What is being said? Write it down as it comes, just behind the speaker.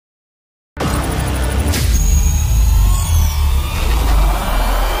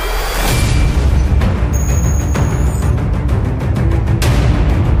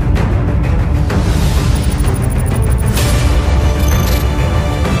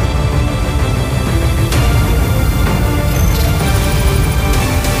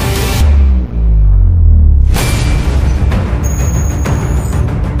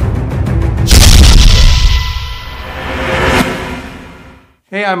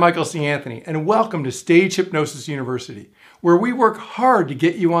Hey, I'm Michael C. Anthony, and welcome to Stage Hypnosis University, where we work hard to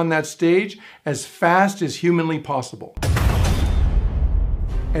get you on that stage as fast as humanly possible.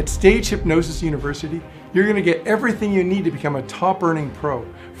 At Stage Hypnosis University, you're going to get everything you need to become a top-earning pro,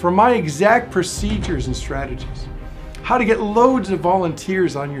 from my exact procedures and strategies. How to get loads of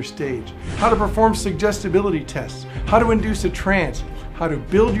volunteers on your stage, how to perform suggestibility tests, how to induce a trance, how to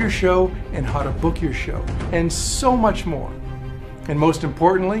build your show, and how to book your show, and so much more. And most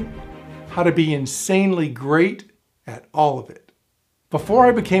importantly, how to be insanely great at all of it. Before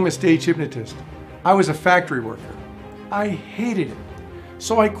I became a stage hypnotist, I was a factory worker. I hated it.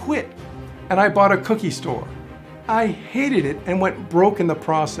 So I quit and I bought a cookie store. I hated it and went broke in the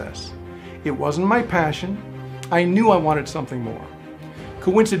process. It wasn't my passion. I knew I wanted something more.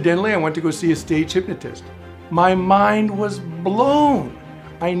 Coincidentally, I went to go see a stage hypnotist. My mind was blown.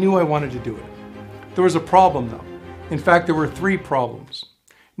 I knew I wanted to do it. There was a problem though. In fact, there were 3 problems.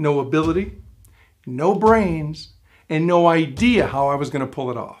 No ability, no brains, and no idea how I was going to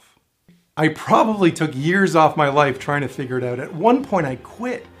pull it off. I probably took years off my life trying to figure it out. At one point, I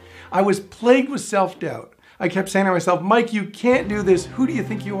quit. I was plagued with self-doubt. I kept saying to myself, Mike, you can't do this. Who do you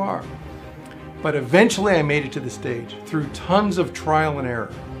think you are? But eventually, I made it to the stage through tons of trial and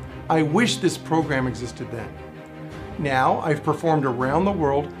error. I wish this program existed then. Now, I've performed around the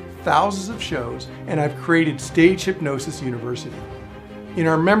world, thousands of shows, and I've created Stage Hypnosis University. In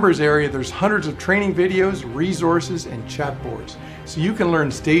our members area, there's hundreds of training videos, resources, and chat boards, so you can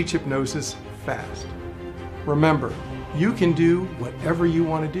learn stage hypnosis fast. Remember, you can do whatever you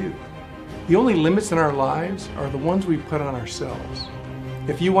want to do. The only limits in our lives are the ones we put on ourselves.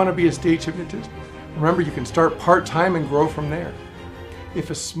 If you want to be a stage hypnotist, remember you can start part-time and grow from there. If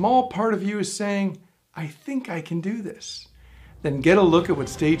a small part of you is saying, I think I can do this, then get a look at what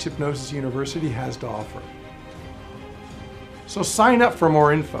Stage Hypnosis University has to offer. So sign up for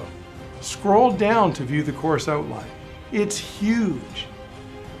more info. Scroll down to view the course outline. It's huge.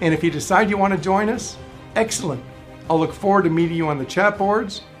 And if you decide you want to join us, excellent. I'll look forward to meeting you on the chat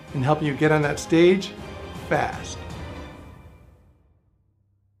boards and helping you get on that stage fast.